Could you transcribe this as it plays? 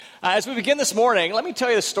As we begin this morning, let me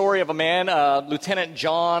tell you the story of a man, Lieutenant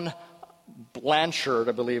John Blanchard,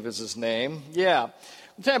 I believe is his name. Yeah.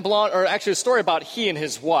 Lieutenant Blanchard, or actually a story about he and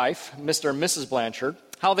his wife, Mr. and Mrs. Blanchard,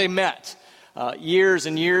 how they met years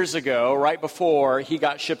and years ago, right before he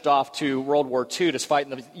got shipped off to World War II to fight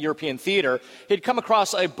in the European theater. He'd come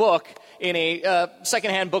across a book in a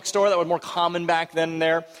secondhand bookstore that was more common back then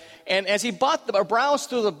there. And as he browsed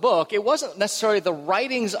through the book, it wasn't necessarily the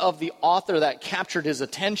writings of the author that captured his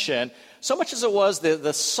attention, so much as it was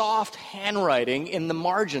the soft handwriting in the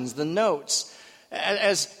margins, the notes.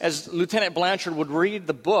 As Lieutenant Blanchard would read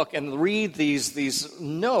the book and read these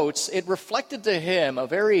notes, it reflected to him a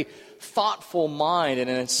very thoughtful mind and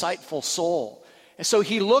an insightful soul. And so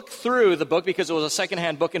he looked through the book because it was a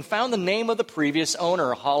secondhand book and found the name of the previous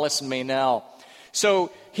owner, Hollis Meynell.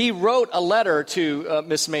 So he wrote a letter to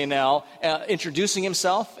Miss Meynell introducing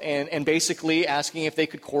himself and basically asking if they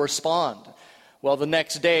could correspond. Well, the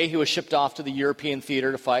next day he was shipped off to the European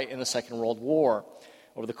theater to fight in the Second World War.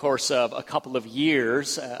 Over the course of a couple of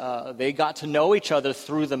years, they got to know each other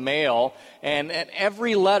through the mail, and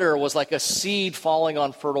every letter was like a seed falling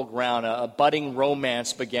on fertile ground. A budding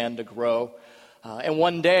romance began to grow. And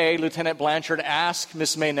one day, Lieutenant Blanchard asked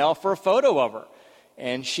Miss Meynell for a photo of her.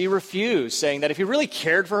 And she refused, saying that if he really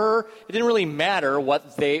cared for her, it didn't really matter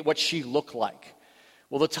what she looked like.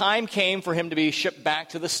 Well, the time came for him to be shipped back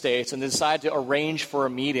to the States, and they decided to arrange for a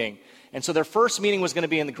meeting. And so their first meeting was going to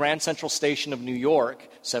be in the Grand Central Station of New York,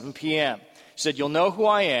 7 p.m. She said, "You'll know who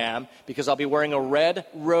I am because I'll be wearing a red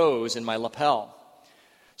rose in my lapel."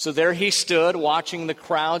 So there he stood, watching the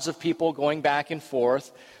crowds of people going back and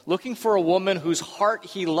forth, looking for a woman whose heart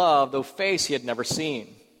he loved, though face he had never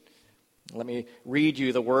seen. Let me read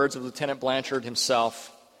you the words of Lieutenant Blanchard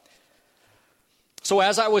himself. "So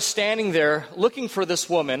as I was standing there looking for this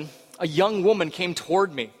woman, a young woman came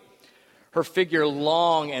toward me. Her figure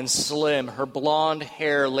long and slim, her blonde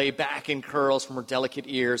hair lay back in curls from her delicate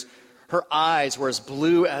ears. Her eyes were as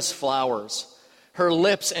blue as flowers. Her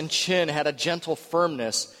lips and chin had a gentle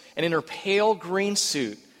firmness, and in her pale green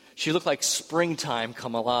suit, she looked like springtime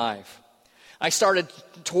come alive. I started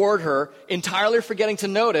toward her, entirely forgetting to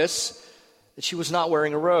notice that she was not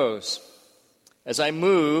wearing a rose. As I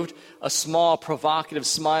moved, a small provocative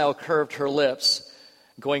smile curved her lips.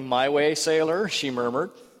 'Going my way, sailor,' she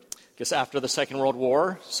murmured. Guess after the Second World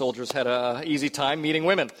War, soldiers had an easy time meeting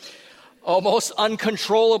women. Almost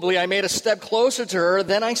uncontrollably, I made a step closer to her.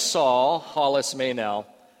 Then I saw Hollis Meynell.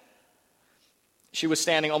 She was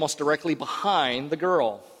standing almost directly behind the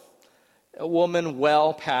girl, a woman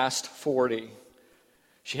well past 40.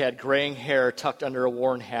 She had graying hair tucked under a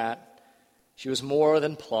worn hat. She was more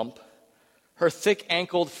than plump. Her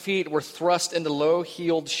thick-ankled feet were thrust into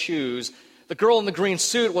low-heeled shoes. The girl in the green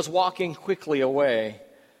suit was walking quickly away.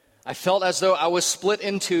 I felt as though I was split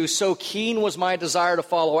in two, so keen was my desire to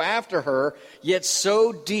follow after her, yet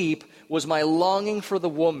so deep was my longing for the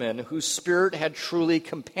woman whose spirit had truly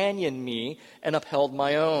companioned me and upheld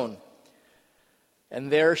my own.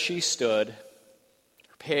 And there she stood.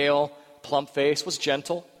 Her pale, plump face was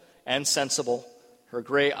gentle and sensible. Her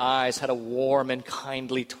gray eyes had a warm and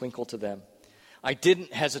kindly twinkle to them. I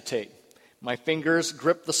didn't hesitate. My fingers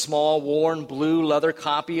gripped the small, worn blue leather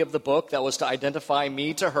copy of the book that was to identify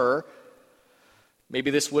me to her. Maybe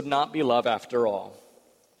this would not be love after all,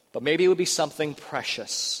 but maybe it would be something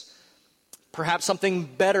precious. Perhaps something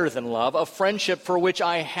better than love, a friendship for which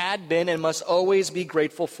I had been and must always be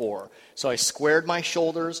grateful for. So I squared my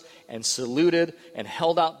shoulders and saluted and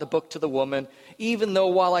held out the book to the woman, even though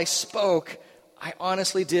while I spoke, I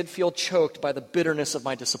honestly did feel choked by the bitterness of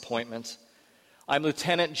my disappointment. I'm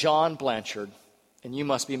Lieutenant John Blanchard, and you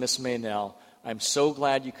must be Miss Meynell. I'm so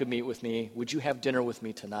glad you could meet with me. Would you have dinner with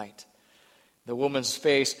me tonight?" The woman's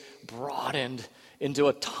face broadened into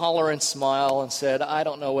a tolerant smile and said, "I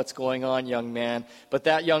don't know what's going on, young man, but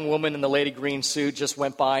that young woman in the lady green suit just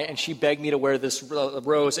went by, and she begged me to wear this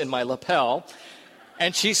rose in my lapel.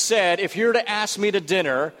 And she said, if you're to ask me to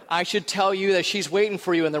dinner, I should tell you that she's waiting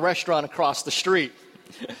for you in the restaurant across the street.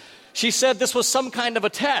 She said this was some kind of a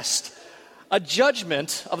test, a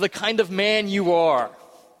judgment of the kind of man you are."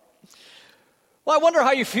 Well, I wonder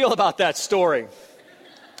how you feel about that story.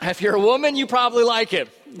 If you're a woman, you probably like it.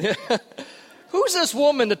 Who's this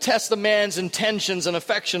woman to test a man's intentions and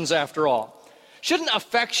affections after all? Shouldn't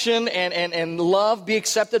affection and love be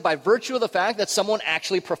accepted by virtue of the fact that someone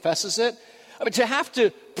actually professes it? I mean, to have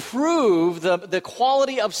to prove the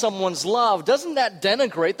quality of someone's love, doesn't that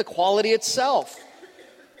denigrate the quality itself?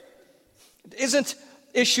 Isn't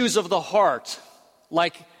issues of the heart,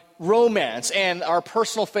 like romance and our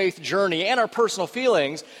personal faith journey and our personal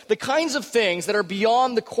feelings, the kinds of things that are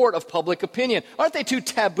beyond the court of public opinion? Aren't they too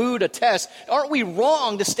taboo to test? Aren't we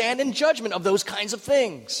wrong to stand in judgment of those kinds of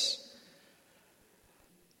things?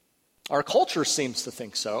 Our culture seems to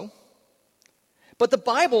think so. But the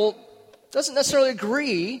Bible doesn't necessarily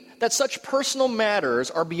agree that such personal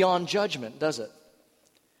matters are beyond judgment, does it?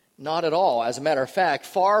 Not at all. As a matter of fact,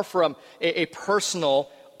 far from a personal,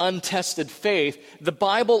 untested faith, the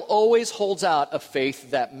Bible always holds out a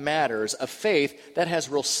faith that matters, a faith that has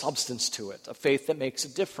real substance to it, a faith that makes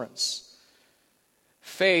a difference.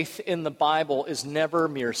 Faith in the Bible is never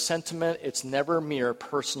mere sentiment, it's never mere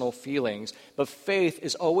personal feelings, but faith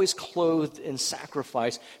is always clothed in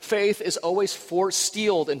sacrifice. Faith is always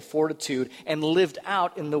steeled in fortitude and lived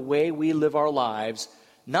out in the way we live our lives,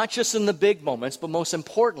 not just in the big moments, but most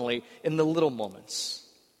importantly, in the little moments.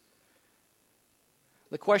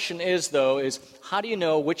 The question is, though, how do you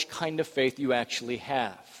know which kind of faith you actually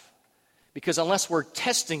have? Because unless we're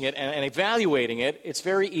testing it and evaluating it, it's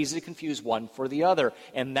very easy to confuse one for the other.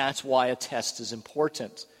 And that's why a test is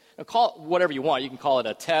important. Now, call it whatever you want. You can call it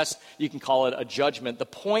a test. You can call it a judgment. The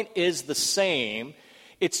point is the same.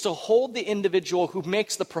 It's to hold the individual who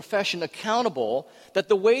makes the profession accountable that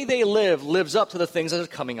the way they lives up to the things that are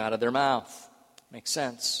coming out of their mouth. Makes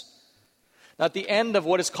sense. Now, at the end of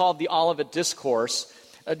what is called the Olivet Discourse,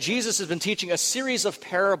 Jesus has been teaching a series of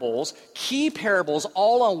parables, key parables,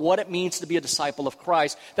 all on what it means to be a disciple of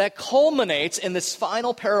Christ, that culminates in this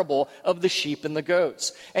final parable of the sheep and the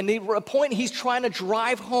goats. And the point he's trying to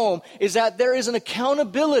drive home is that there is an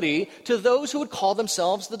accountability to those who would call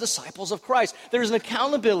themselves the disciples of Christ. There's an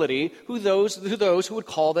accountability to those who would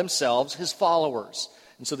call themselves his followers.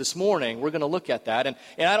 And so this morning, we're going to look at that. And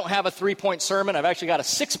I don't have a 3-point sermon. I've actually got a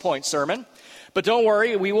 6-point sermon. But don't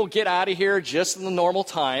worry, we will get out of here just in the normal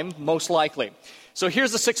time, most likely. So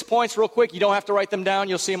here's the 6 points real quick. You don't have to write them down.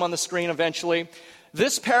 You'll see them on the screen eventually.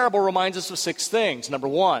 This parable reminds us of 6 things. Number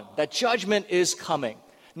 1, that judgment is coming.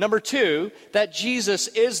 Number 2, that Jesus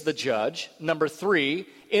is the judge. Number 3,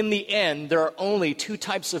 in the end, there are only 2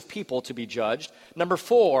 types of people to be judged. Number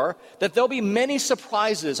 4, that there'll be many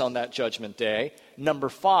surprises on that judgment day. Number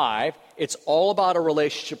 5, it's all about a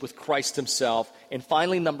relationship with Christ himself. And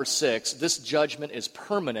finally, number 6, this judgment is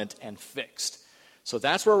permanent and fixed. So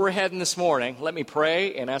that's where we're heading this morning. Let me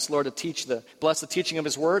pray and ask the Lord to bless the teaching of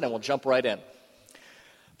his word, and we'll jump right in.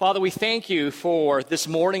 Father, we thank you for this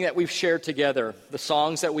morning that we've shared together, the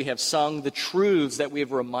songs that we have sung, the truths that we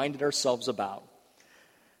have reminded ourselves about.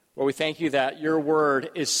 Lord, we thank you that your word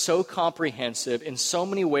is so comprehensive in so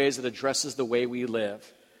many ways that addresses the way we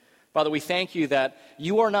live. Father, we thank you that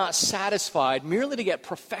you are not satisfied merely to get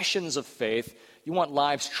professions of faith. You want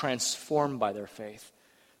lives transformed by their faith.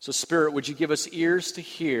 So, Spirit, would you give us ears to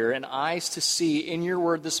hear and eyes to see in your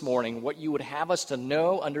word this morning what you would have us to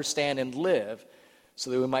know, understand, and live so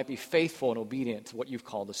that we might be faithful and obedient to what you've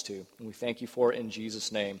called us to. And we thank you for it in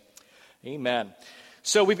Jesus' name. Amen.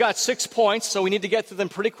 So we've got 6 points, so we need to get through them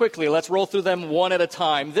pretty quickly. Let's roll through them one at a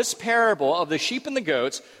time. This parable of the sheep and the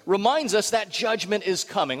goats reminds us that judgment is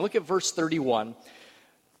coming. Look at verse 31.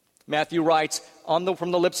 Matthew writes from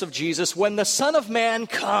the lips of Jesus, when the Son of Man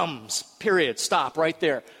comes, period, stop right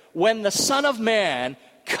there. When the Son of Man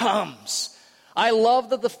comes. I love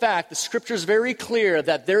the fact the Scripture is very clear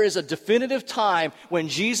that there is a definitive time when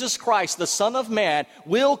Jesus Christ, the Son of Man,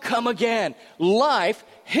 will come again.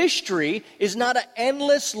 History is not an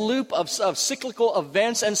endless loop of cyclical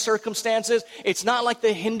events and circumstances. It's not like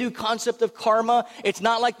the Hindu concept of karma. It's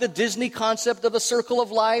not like the Disney concept of a circle of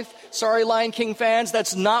life. Sorry, Lion King fans,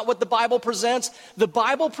 that's not what the Bible presents. The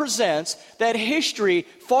Bible presents that history,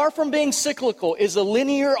 far from being cyclical, is a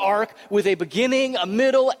linear arc with a beginning, a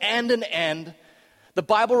middle, and an end. The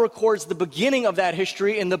Bible records the beginning of that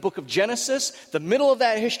history in the book of Genesis, the middle of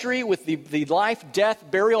that history with the life, death,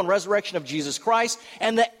 burial, and resurrection of Jesus Christ,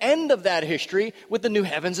 and the end of that history with the new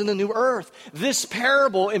heavens and the new earth. This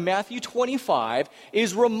parable in Matthew 25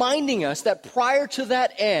 is reminding us that prior to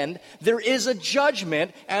that end, there is a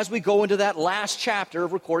judgment as we go into that last chapter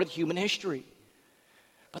of recorded human history.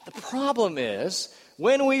 But the problem is,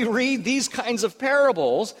 when we read these kinds of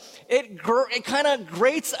parables, it kind of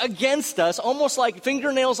grates against us, almost like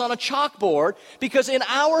fingernails on a chalkboard, because in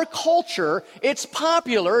our culture, it's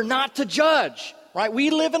popular not to judge, right? We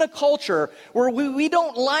live in a culture where we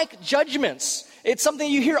don't like judgments. It's something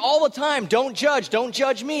you hear all the time. Don't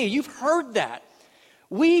judge me. You've heard that.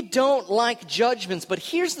 We don't like judgments, but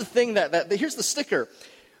here's the thing here's the sticker.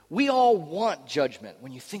 We all want judgment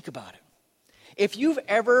when you think about it. If you've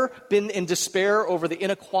ever been in despair over the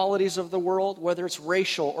inequalities of the world, whether it's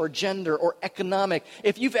racial or gender or economic,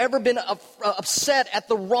 if you've ever been upset at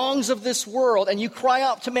the wrongs of this world and you cry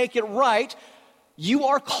out to make it right, you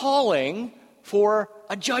are calling for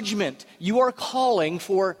a judgment. You are calling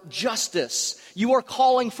for justice. You are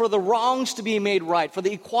calling for the wrongs to be made right, for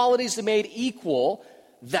the equalities to be made equal.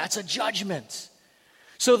 That's a judgment.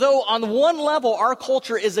 So though on one level our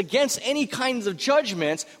culture is against any kinds of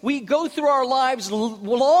judgments, we go through our lives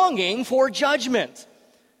longing for judgment.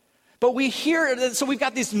 But we hear, so we've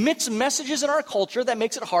got these mixed messages in our culture that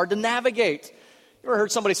makes it hard to navigate. You ever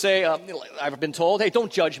heard somebody say, I've been told, hey,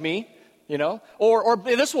 don't judge me, you know? Or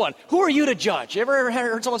this one, who are you to judge? You ever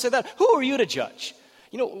heard someone say that? Who are you to judge?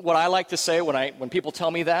 You know what I like to say when people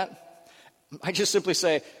tell me that? I just simply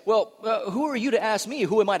say, well, who are you to ask me?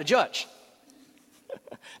 Who am I to judge?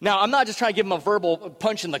 Now, I'm not just trying to give them a verbal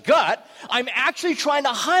punch in the gut. I'm actually trying to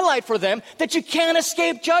highlight for them that you can't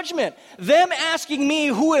escape judgment. Them asking me,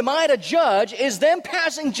 who am I to judge, is them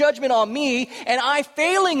passing judgment on me and I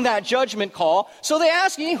failing that judgment call. So they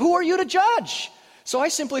ask me, who are you to judge? So I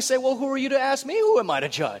simply say, well, who are you to ask me? Who am I to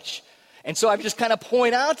judge? And so I just kind of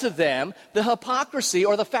point out to them the hypocrisy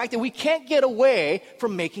or the fact that we can't get away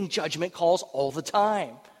from making judgment calls all the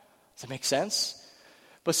time. Does that make sense?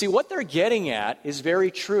 But see, what they're getting at is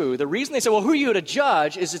very true. The reason they say, well, who are you to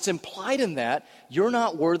judge, is it's implied in that you're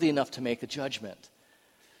not worthy enough to make a judgment.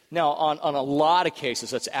 Now, on a lot of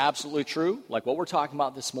cases, that's absolutely true, like what we're talking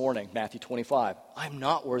about this morning, Matthew 25. I'm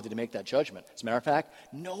not worthy to make that judgment. As a matter of fact,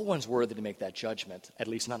 no one's worthy to make that judgment, at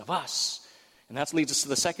least none of us. And that leads us to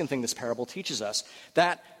the second thing this parable teaches us,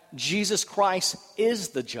 that Jesus Christ is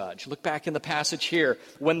the judge. Look back in the passage here.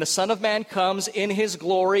 When the Son of Man comes in his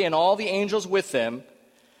glory and all the angels with him,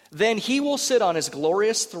 then he will sit on his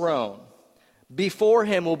glorious throne. Before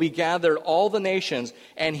him will be gathered all the nations,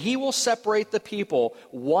 and he will separate the people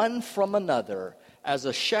one from another, as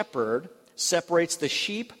a shepherd separates the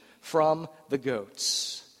sheep from the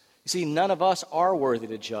goats. You see, none of us are worthy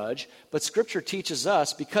to judge, but Scripture teaches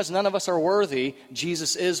us, because none of us are worthy,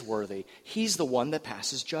 Jesus is worthy. He's the one that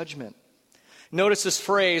passes judgment. Notice this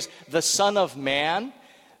phrase, the Son of Man.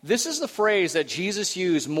 This is the phrase that Jesus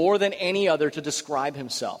used more than any other to describe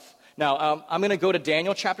himself. Now, I'm going to go to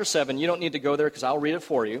Daniel chapter 7. You don't need to go there because I'll read it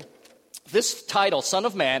for you. This title, Son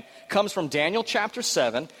of Man, comes from Daniel chapter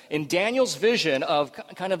 7 in Daniel's vision of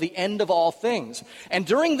kind of the end of all things. And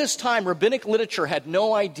during this time, rabbinic literature had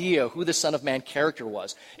no idea who the Son of Man character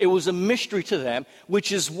was. It was a mystery to them,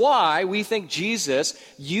 which is why we think Jesus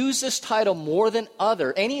used this title more than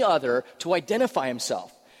any other to identify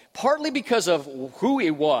himself. Partly because of who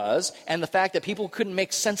he was and the fact that people couldn't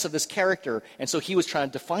make sense of this character, and so he was trying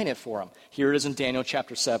to define it for them. Here it is in Daniel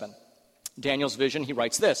chapter 7. Daniel's vision, he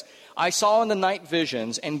writes this, I saw in the night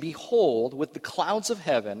visions, and behold, with the clouds of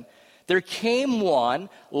heaven, there came one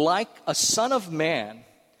like a son of man,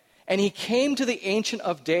 and he came to the Ancient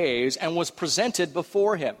of Days and was presented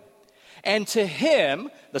before him. And to him,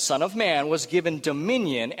 the Son of Man, was given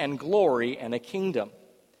dominion and glory and a kingdom,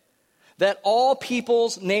 that all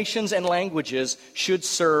peoples, nations, and languages should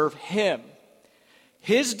serve him.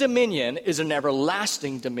 His dominion is an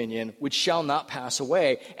everlasting dominion which shall not pass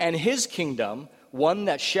away, and his kingdom one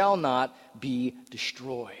that shall not be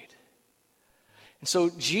destroyed. And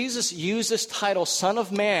so Jesus used this title, Son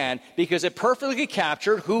of Man, because it perfectly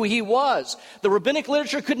captured who he was. The rabbinic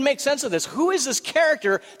literature couldn't make sense of this. Who is this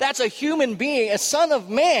character that's a human being, a son of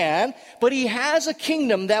man, but he has a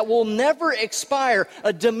kingdom that will never expire,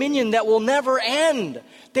 a dominion that will never end?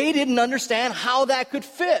 They didn't understand how that could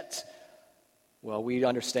fit. Well, we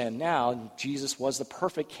understand now Jesus was the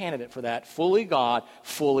perfect candidate for that, fully God,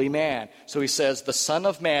 fully man. So he says, the Son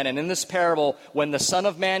of Man, and in this parable, when the Son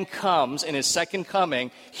of Man comes in his second coming,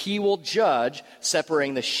 he will judge,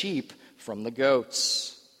 separating the sheep from the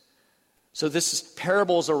goats. So this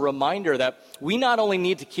parable is a reminder that we not only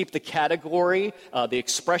need to keep the category, the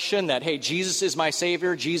expression that, hey, Jesus is my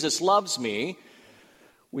Savior, Jesus loves me,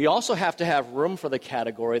 we also have to have room for the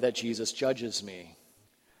category that Jesus judges me.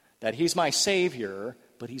 That he's my Savior,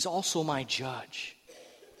 but he's also my judge.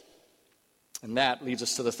 And that leads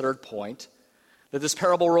us to the third point, that this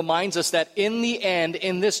parable reminds us that in the end,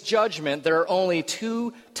 in this judgment, there are only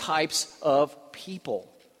two types of people.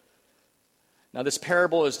 Now, this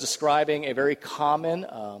parable is describing a very common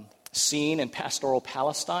scene in pastoral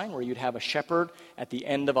Palestine, where you'd have a shepherd at the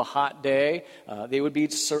end of a hot day. They would be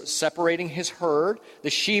separating his herd. The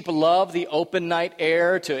sheep love the open night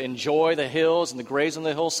air to enjoy the hills and the graze on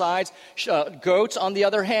the hillsides. Goats, on the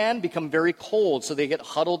other hand, become very cold, so they get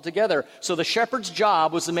huddled together. So the shepherd's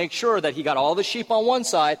job was to make sure that he got all the sheep on one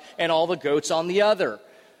side and all the goats on the other.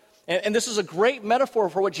 And this is a great metaphor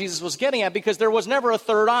for what Jesus was getting at, because there was never a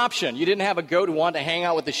third option. You didn't have a goat who wanted to hang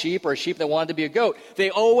out with the sheep or a sheep that wanted to be a goat. They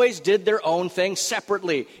always did their own thing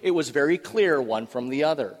separately. It was very clear, one from the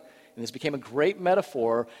other. And this became a great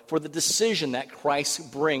metaphor for the decision that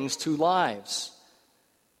Christ brings to lives.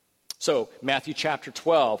 So, Matthew chapter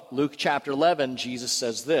 12, Luke chapter 11, Jesus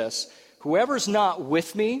says this, "Whoever's not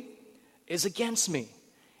with me is against me,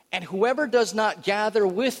 and whoever does not gather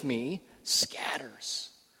with me scatters."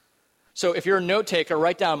 So if you're a note taker,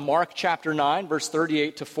 write down Mark chapter 9, verse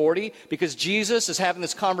 38 to 40, because Jesus is having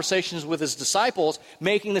these conversations with his disciples,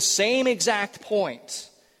 making the same exact point.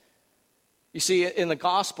 You see, in the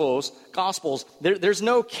Gospels, there's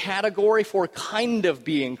no category for kind of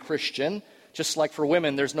being Christian. Just like for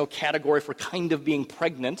women, there's no category for kind of being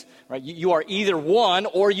pregnant. Right? You are either one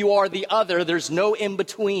or you are the other. There's no in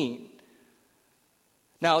between.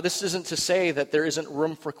 Now, this isn't to say that there isn't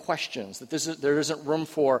room for questions, that there isn't room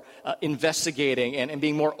for investigating and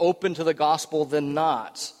being more open to the gospel than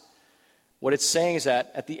not. What it's saying is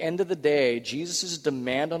that at the end of the day, Jesus'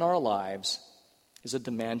 demand on our lives is a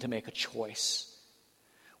demand to make a choice.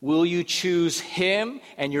 Will you choose him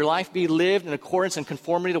and your life be lived in accordance and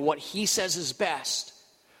conformity to what he says is best?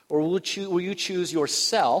 Or will you choose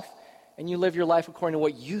yourself and you live your life according to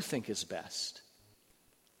what you think is best?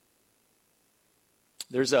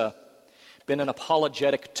 There's been an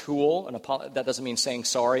apologetic tool, that doesn't mean saying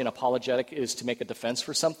sorry. An apologetic is to make a defense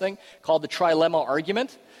for something, called the trilemma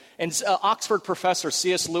argument. And Oxford professor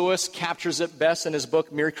C.S. Lewis captures it best in his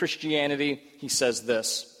book, Mere Christianity. He says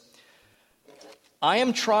this, "I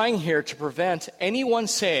am trying here to prevent anyone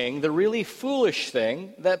saying the really foolish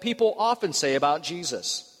thing that people often say about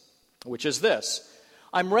Jesus, which is this: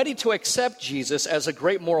 I'm ready to accept Jesus as a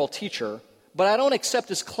great moral teacher, but I don't accept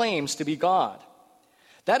his claims to be God.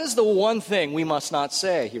 That is the one thing we must not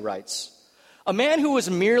say," he writes. "A man who was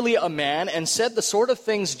merely a man and said the sort of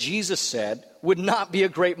things Jesus said would not be a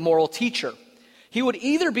great moral teacher. He would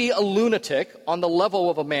either be a lunatic on the level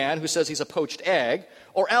of a man who says he's a poached egg,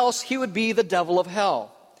 or else he would be the devil of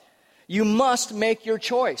hell. You must make your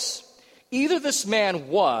choice. Either this man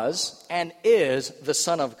was and is the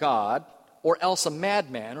Son of God, or else a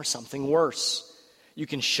madman or something worse. You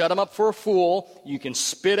can shut him up for a fool, you can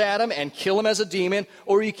spit at him and kill him as a demon,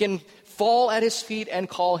 or you can fall at his feet and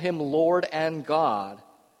call him Lord and God.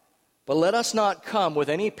 But let us not come with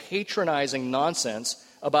any patronizing nonsense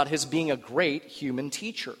about his being a great human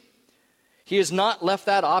teacher. He has not left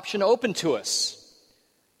that option open to us.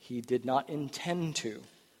 He did not intend to.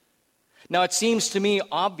 Now, it seems to me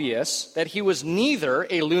obvious that he was neither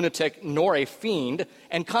a lunatic nor a fiend,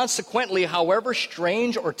 and consequently, however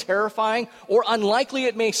strange or terrifying or unlikely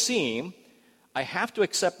it may seem, I have to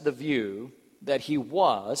accept the view that he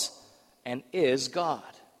was and is God."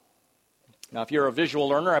 Now, if you're a visual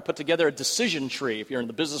learner, I put together a decision tree. If you're in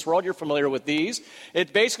the business world, you're familiar with these.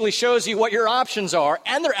 It basically shows you what your options are,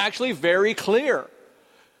 and they're actually very clear.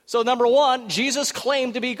 So number one, Jesus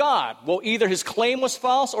claimed to be God. Well, either his claim was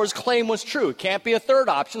false or his claim was true. It can't be a third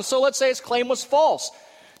option, so let's say his claim was false.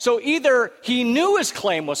 So either he knew his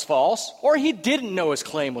claim was false or he didn't know his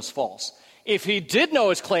claim was false. If he did know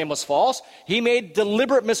his claim was false, he made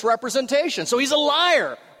deliberate misrepresentation. So he's a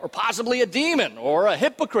liar, or possibly a demon, or a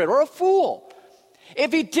hypocrite, or a fool.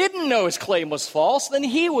 If he didn't know his claim was false, then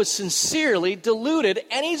he was sincerely deluded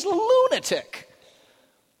and he's a lunatic.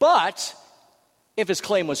 But if his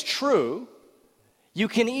claim was true, you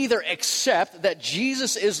can either accept that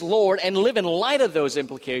Jesus is Lord and live in light of those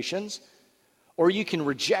implications, or you can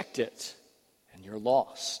reject it and you're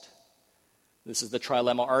lost. This is the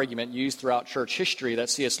trilemma argument used throughout church history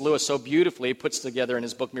that C.S. Lewis so beautifully puts together in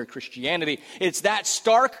his book, Mere Christianity. It's that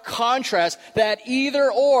stark contrast that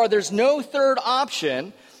either or, there's no third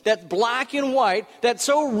option, that black and white, that's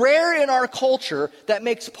so rare in our culture, that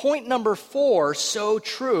makes point number 4 so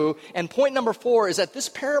true. And point number 4 is that this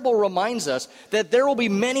parable reminds us that there will be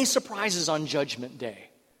many surprises on Judgment Day.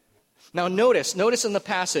 Now notice in the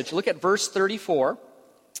passage, look at verse 34,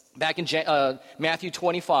 back in Matthew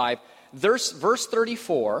 25, verse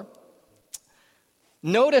 34.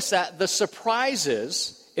 Notice that the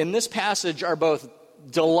surprises in this passage are both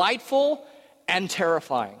delightful and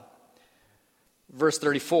terrifying. Verse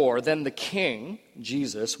 34, "Then the king,"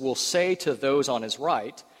 Jesus, "will say to those on his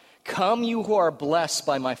right, 'Come, you who are blessed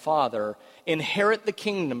by my Father, inherit the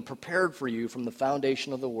kingdom prepared for you from the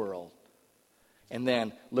foundation of the world.' And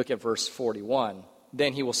then look at verse 41.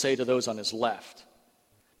 "Then he will say to those on his left,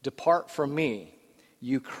 'Depart from me,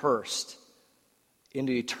 you cursed,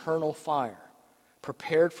 into eternal fire,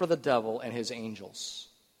 prepared for the devil and his angels.'"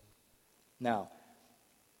 Now,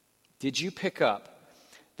 did you pick up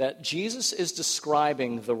that Jesus is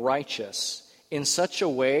describing the righteous in such a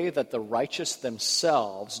way that the righteous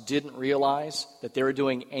themselves didn't realize that they were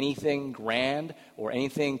doing anything grand or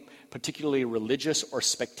anything particularly religious or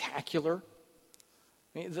spectacular.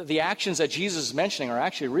 I mean, the actions that Jesus is mentioning are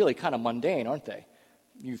actually really kind of mundane, aren't they?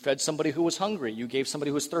 You fed somebody who was hungry. You gave somebody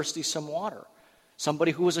who was thirsty some water.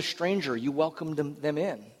 Somebody who was a stranger, you welcomed them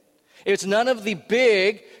in. It's none of the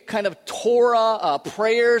big kind of Torah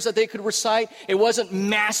prayers that they could recite. It wasn't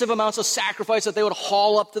massive amounts of sacrifice that they would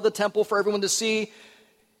haul up to the temple for everyone to see.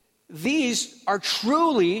 These are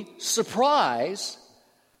truly surprised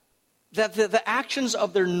that the actions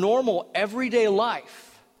of their normal everyday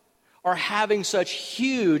life are having such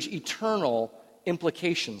huge eternal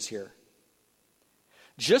implications here.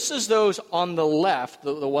 Just as those on the left,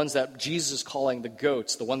 the ones that Jesus is calling the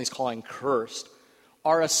goats, the one he's calling cursed,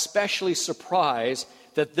 are especially surprised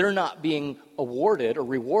that they're not being awarded or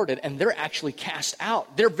rewarded, and they're actually cast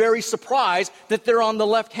out. They're very surprised that they're on the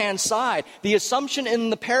left-hand side. The assumption in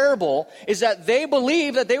the parable is that they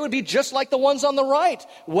believe that they would be just like the ones on the right,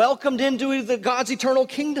 welcomed into God's eternal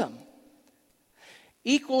kingdom.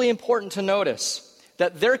 Equally important to notice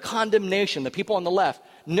that their condemnation, the people on the left,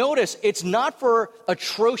 notice it's not for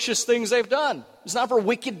atrocious things they've done. It's not for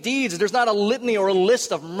wicked deeds. There's not a litany or a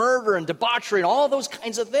list of murder and debauchery and all those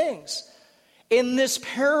kinds of things. In this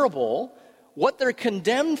parable, what they're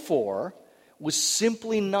condemned for was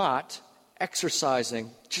simply not exercising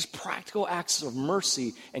just practical acts of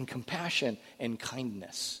mercy and compassion and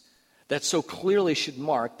kindness that so clearly should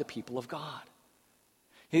mark the people of God.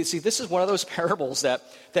 You see, this is one of those parables that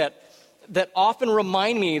often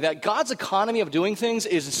remind me that God's economy of doing things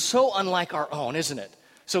is so unlike our own, isn't it?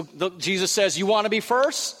 So Jesus says, you want to be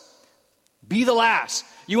first? Be the last.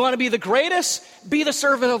 You want to be the greatest? Be the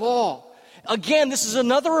servant of all. Again, this is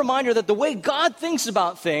another reminder that the way God thinks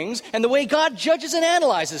about things and the way God judges and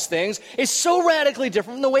analyzes things is so radically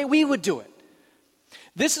different from the way we would do it.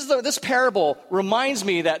 This parable reminds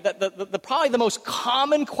me that probably the most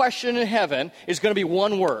common question in heaven is going to be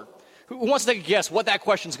one word. Who wants to take a guess what that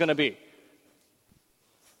question is going to be?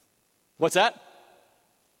 What's that?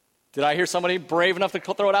 Did I hear somebody brave enough to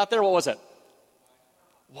throw it out there? What was it?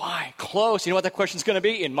 Why? Close. You know what that question is going to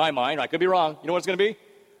be? In my mind, I could be wrong. You know what it's going to be?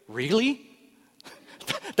 Really?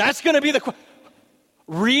 That's going to be the question.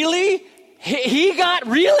 Really? He got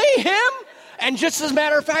really him? And just as a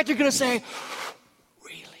matter of fact, you're going to say,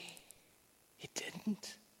 really? He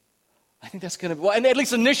didn't? I think that's going to be, well, and at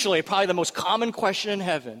least initially, probably the most common question in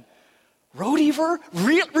heaven. Roadiever?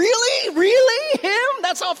 Really? Him?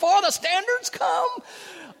 That's how far the standards come?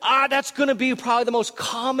 That's going to be probably the most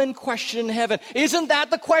common question in heaven. Isn't that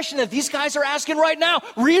the question that these guys are asking right now?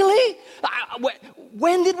 Really?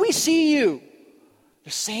 When did we see you?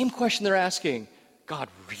 The same question they're asking. God,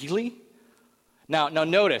 really? Now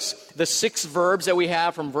notice the 6 verbs that we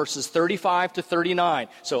have from verses 35 to 39.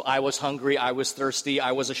 So I was hungry, I was thirsty,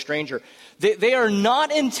 I was a stranger. They are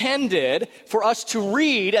not intended for us to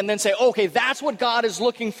read and then say, okay, that's what God is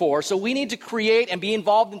looking for. So we need to create and be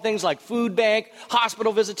involved in things like food bank,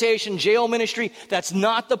 hospital visitation, jail ministry. That's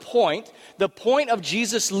not the point. The point of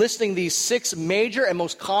Jesus listing these 6 major and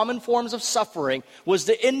most common forms of suffering was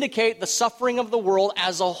to indicate the suffering of the world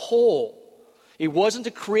as a whole. It wasn't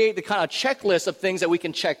to create the kind of checklist of things that we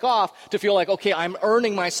can check off to feel like, okay, I'm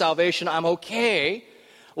earning my salvation, I'm okay.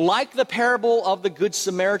 Like the parable of the Good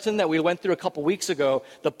Samaritan that we went through a couple weeks ago,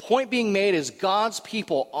 the point being made is God's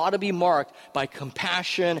people ought to be marked by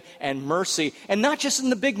compassion and mercy. And not just in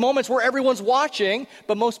the big moments where everyone's watching,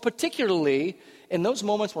 but most particularly in those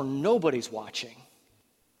moments where nobody's watching.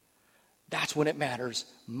 That's when it matters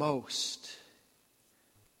most.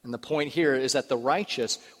 And the point here is that the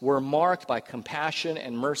righteous were marked by compassion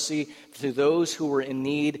and mercy to those who were in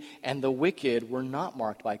need, and the wicked were not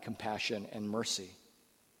marked by compassion and mercy.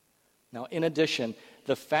 Now, in addition,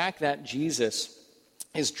 the fact that Jesus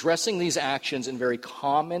is dressing these actions in very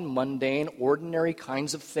common, mundane, ordinary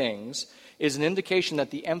kinds of things is an indication that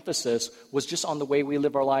the emphasis was just on the way we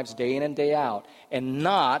live our lives day in and day out, and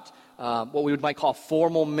not what we might call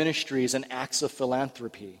formal ministries and acts of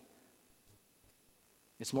philanthropy.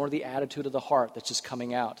 It's more the attitude of the heart that's just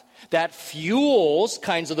coming out. That fuels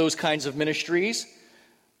those kinds of ministries,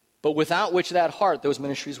 but without which that heart, those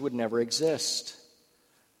ministries would never exist.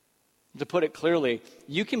 To put it clearly,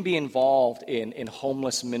 you can be involved in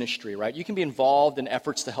homeless ministry, right? You can be involved in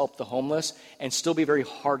efforts to help the homeless and still be very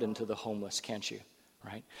hardened to the homeless, can't you?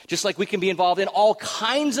 Right? Just like we can be involved in all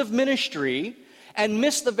kinds of ministry and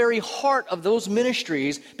miss the very heart of those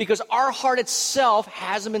ministries because our heart itself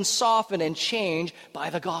hasn't been softened and changed by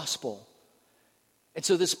the gospel. And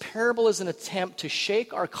so this parable is an attempt to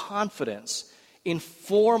shake our confidence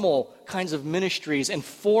informal kinds of ministries,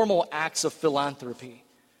 informal acts of philanthropy.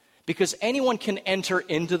 Because anyone can enter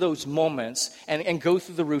into those moments and go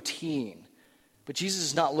through the routine. But Jesus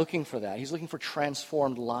is not looking for that. He's looking for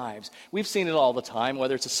transformed lives. We've seen it all the time,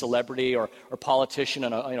 whether it's a celebrity or politician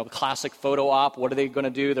in a classic photo op. What are they going to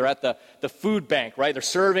do? They're at the food bank, right? They're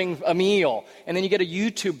serving a meal. And then you get a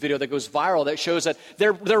YouTube video that goes viral that shows that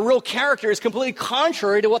their real character is completely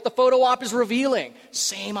contrary to what the photo op is revealing.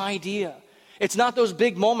 Same idea. It's not those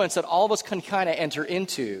big moments that all of us can kind of enter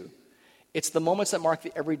into. It's the moments that mark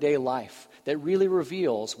the everyday life that really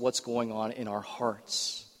reveals what's going on in our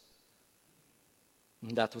hearts.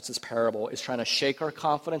 And that's what this parable is trying to shake our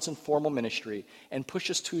confidence in formal ministry and push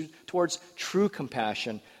us towards true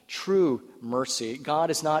compassion, true mercy. God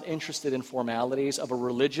is not interested in formalities of a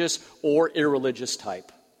religious or irreligious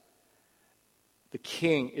type. The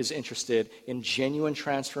King is interested in genuine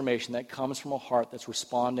transformation that comes from a heart that's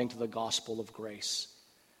responding to the gospel of grace.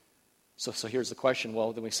 So here's the question.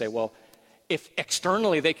 Well, then we say, well, if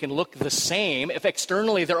externally they can look the same, if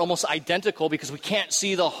externally they're almost identical because we can't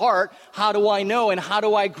see the heart, how do I know and how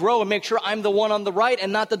do I grow and make sure I'm the one on the right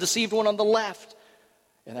and not the deceived one on the left?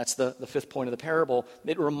 And that's the fifth point of the parable.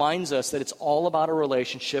 It reminds us that it's all about a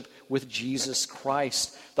relationship with Jesus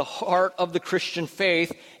Christ. The heart of the Christian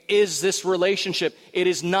faith is this relationship. It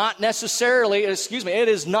is not it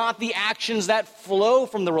is not the actions that flow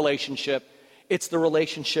from the relationship. It's the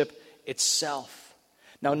relationship itself.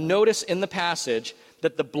 Now notice in the passage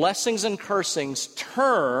that the blessings and cursings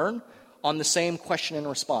turn on the same question and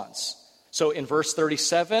response. So in verse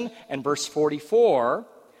 37 and verse 44,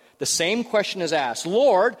 the same question is asked.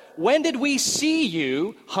 Lord, when did we see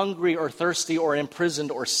you hungry or thirsty or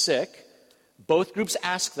imprisoned or sick? Both groups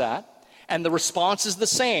ask that. And the response is the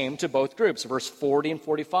same to both groups, verse 40 and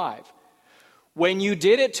 45. When you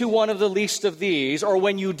did it to one of the least of these, or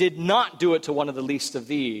when you did not do it to one of the least of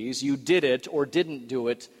these, you did it or didn't do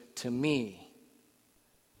it to me.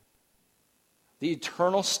 The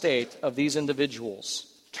eternal state of these individuals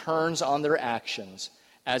turns on their actions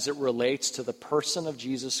as it relates to the person of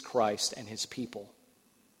Jesus Christ and his people.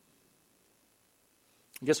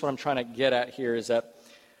 I guess what I'm trying to get at here is that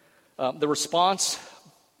the response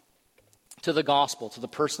to the gospel, to the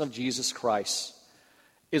person of Jesus Christ,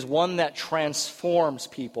 is one that transforms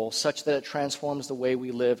people such that it transforms the way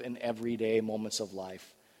we live in everyday moments of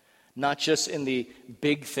life. Not just in the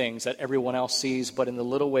big things that everyone else sees, but in the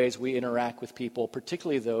little ways we interact with people,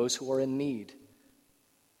 particularly those who are in need.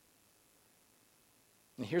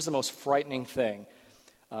 And here's the most frightening thing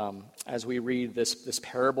as we read this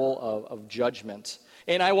parable of judgment.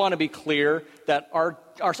 And I want to be clear that our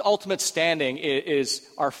ultimate standing is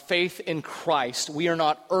our faith in Christ. We are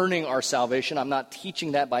not earning our salvation. I'm not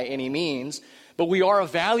teaching that by any means. But we are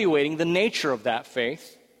evaluating the nature of that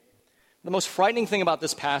faith. The most frightening thing about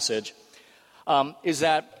this passage is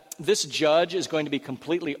that this judge is going to be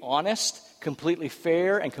completely honest, completely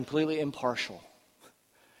fair, and completely impartial.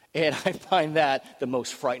 And I find that the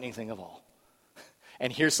most frightening thing of all.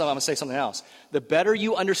 And I'm going to say something else. The better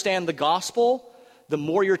you understand the gospel, the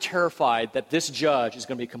more you're terrified that this judge is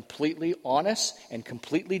going to be completely honest and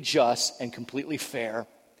completely just and completely fair.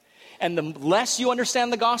 And the less you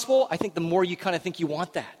understand the gospel, I think the more you kind of think you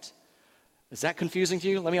want that. Is that confusing to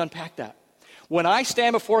you? Let me unpack that. When I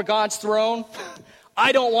stand before God's throne,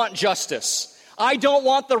 I don't want justice. I don't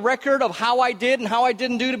want the record of how I did and how I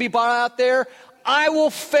didn't do to be brought out there. I will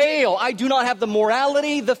fail. I do not have the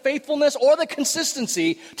morality, the faithfulness, or the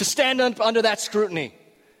consistency to stand under that scrutiny.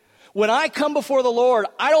 When I come before the Lord,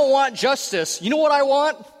 I don't want justice. You know what I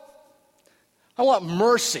want? I want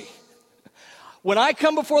mercy. When I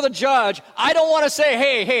come before the judge, I don't want to say,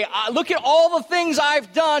 hey, look at all the things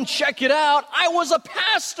I've done. Check it out. I was a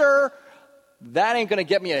pastor. That ain't going to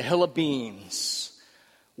get me a hill of beans.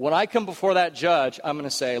 When I come before that judge, I'm going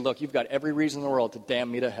to say, look, you've got every reason in the world to damn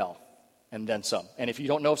me to hell. And then some. And if you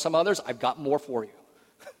don't know some others, I've got more for you.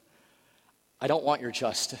 I don't want your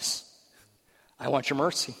justice. I want your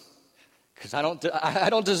mercy. Because I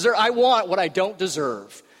don't deserve. I want what I don't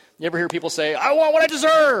deserve. You ever hear people say, I want what I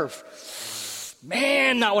deserve?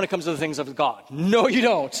 Man, not when it comes to the things of God. No, you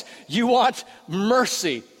don't. You want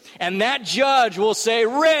mercy. And that judge will say,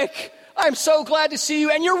 Rick, I'm so glad to see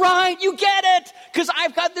you. And you're right, you get it. Because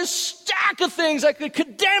I've got this stack of things that could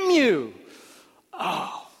condemn you.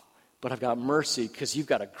 Oh. But I've got mercy because you've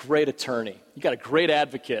got a great attorney. You've got a great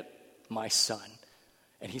advocate, my son.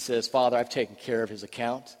 And he says, Father, I've taken care of his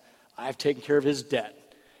account. I've taken care of his debt.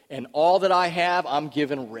 And all that I have, I'm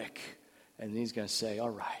giving Rick. And he's going to say, all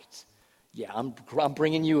right. Yeah, I'm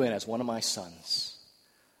bringing you in as one of my sons.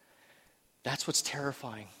 That's what's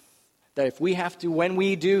terrifying. That if we have to, when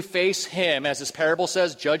we do face him, as this parable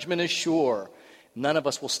says, judgment is sure. None of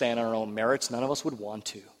us will stand on our own merits. None of us would want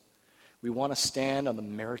to. We want to stand on the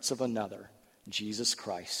merits of another, Jesus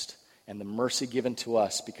Christ, and the mercy given to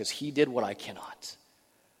us because he did what I cannot.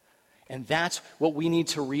 And that's what we need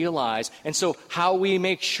to realize. And so how we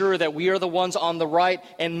make sure that we are the ones on the right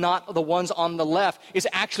and not the ones on the left is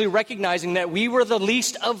actually recognizing that we were the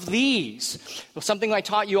least of these. Something I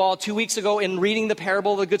taught you all 2 weeks ago in reading the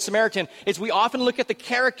parable of the Good Samaritan is we often look at the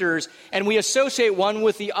characters and we associate one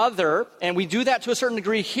with the other. And we do that to a certain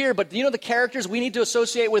degree here. But do you know the characters we need to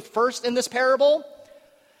associate with first in this parable?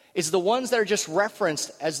 Is the ones that are just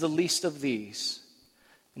referenced as the least of these.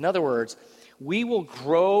 In other words, we will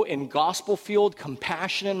grow in gospel-fueled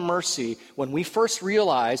compassion and mercy when we first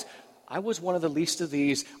realize, I was one of the least of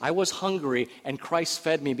these. I was hungry, and Christ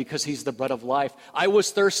fed me because he's the bread of life. I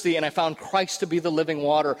was thirsty, and I found Christ to be the living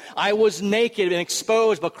water. I was naked and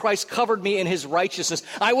exposed, but Christ covered me in his righteousness.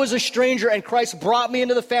 I was a stranger, and Christ brought me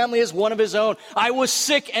into the family as one of his own. I was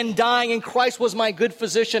sick and dying, and Christ was my good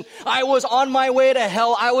physician. I was on my way to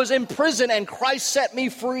hell. I was in prison, and Christ set me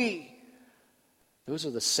free. Those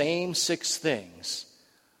are the same 6 things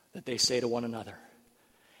that they say to one another.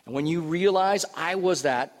 And when you realize I was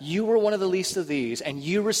that, you were one of the least of these, and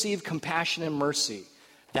you received compassion and mercy,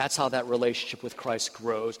 that's how that relationship with Christ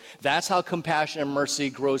grows. That's how compassion and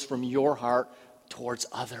mercy grows from your heart towards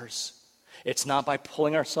others. It's not by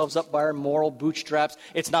pulling ourselves up by our moral bootstraps.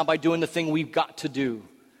 It's not by doing the thing we've got to do.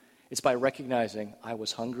 It's by recognizing I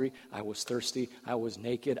was hungry, I was thirsty, I was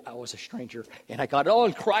naked, I was a stranger, and I got it all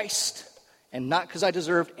in Christ. And not because I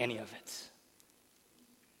deserved any of it.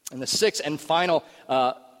 And the 6th and final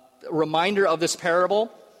reminder of this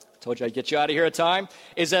parable, I told you I'd get you out of here at time,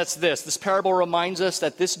 is that's this. This parable reminds us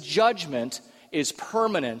that this judgment is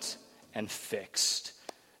permanent and fixed.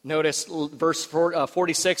 Notice verse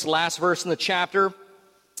 46, last verse in the chapter.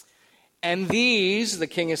 And these, the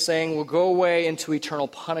king is saying, will go away into eternal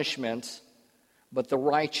punishment, but the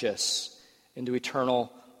righteous into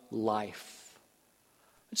eternal life.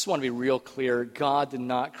 I just want to be real clear. God did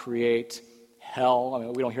not create hell. I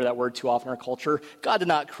mean, we don't hear that word too often in our culture. God did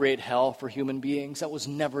not create hell for human beings. That was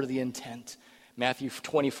never the intent. Matthew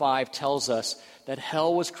 25 tells us that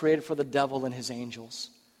hell was created for the devil and his angels.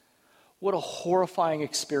 What a horrifying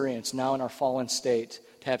experience now in our fallen state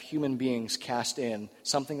to have human beings cast in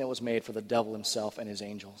something that was made for the devil himself and his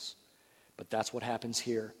angels. But that's what happens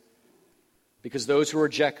here. Because those who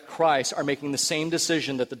reject Christ are making the same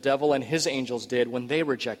decision that the devil and his angels did when they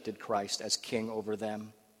rejected Christ as king over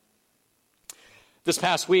them. This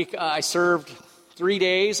past week, I served 3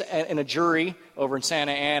 days in a jury over in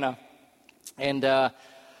Santa Ana. And,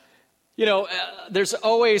 there's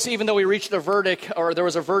always, even though we reached a verdict, or there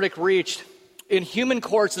was a verdict reached, in human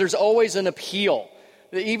courts, there's always an appeal.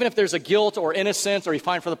 Even if there's a guilt or innocence, or you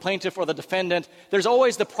find for the plaintiff or the defendant, there's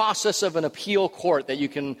always the process of an appeal court that you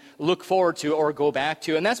can look forward to or go back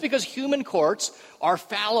to. And that's because human courts are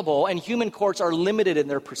fallible and human courts are limited in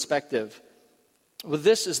their perspective. Well,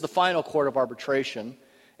 this is the final court of arbitration,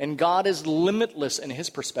 and God is limitless in his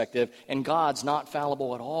perspective, and God's not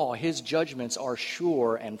fallible at all. His judgments are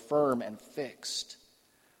sure and firm and fixed.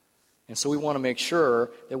 And so we want to make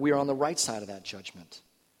sure that we are on the right side of that judgment.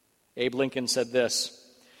 Abe Lincoln said this: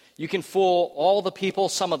 you can fool all the people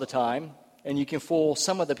some of the time, and you can fool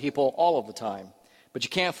some of the people all of the time. But you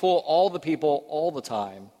can't fool all the people all the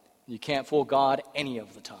time. You can't fool God any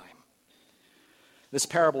of the time. This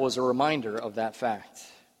parable is a reminder of that fact.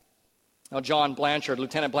 Now, John Blanchard,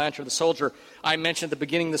 Lieutenant Blanchard, the soldier I mentioned at the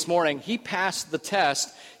beginning this morning, he passed the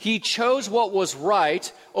test. He chose what was right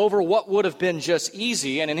over what would have been just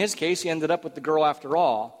easy, and in his case, he ended up with the girl after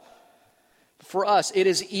all. For us, it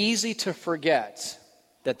is easy to forget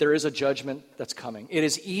that there is a judgment that's coming. It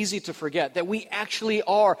is easy to forget that we actually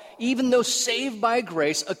are, even though saved by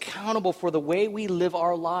grace, accountable for the way we live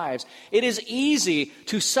our lives. It is easy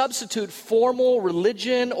to substitute formal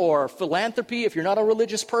religion or philanthropy, if you're not a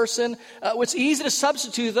religious person. It's easy to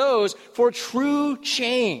substitute those for true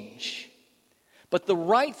change. But the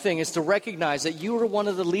right thing is to recognize that you were one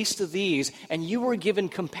of the least of these, and you were given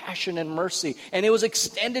compassion and mercy, and it was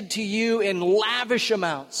extended to you in lavish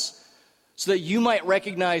amounts so that you might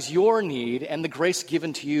recognize your need and the grace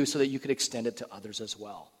given to you so that you could extend it to others as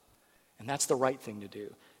well. And that's the right thing to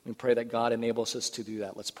do. We pray that God enables us to do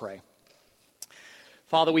that. Let's pray.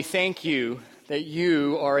 Father, we thank you that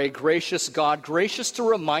you are a gracious God, gracious to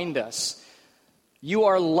remind us you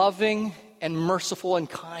are loving and merciful and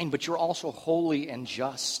kind, but you're also holy and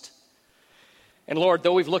just. And Lord,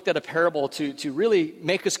 though we've looked at a parable to really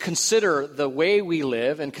make us consider the way we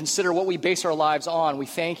live and consider what we base our lives on, we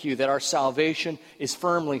thank you that our salvation is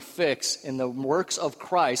firmly fixed in the works of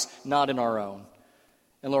Christ, not in our own.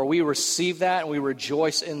 And Lord, we receive that and we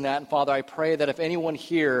rejoice in that. And Father, I pray that if anyone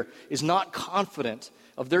here is not confident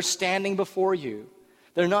of their standing before you,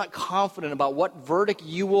 they're not confident about what verdict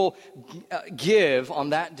you will give on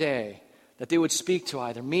that day, that they would speak to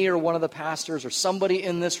either me or one of the pastors or somebody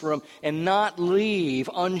in this room and not leave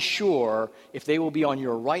unsure if they will be on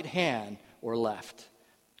your right hand or left.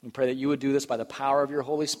 We pray that you would do this by the power of your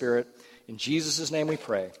Holy Spirit. In Jesus' name we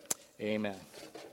pray. Amen.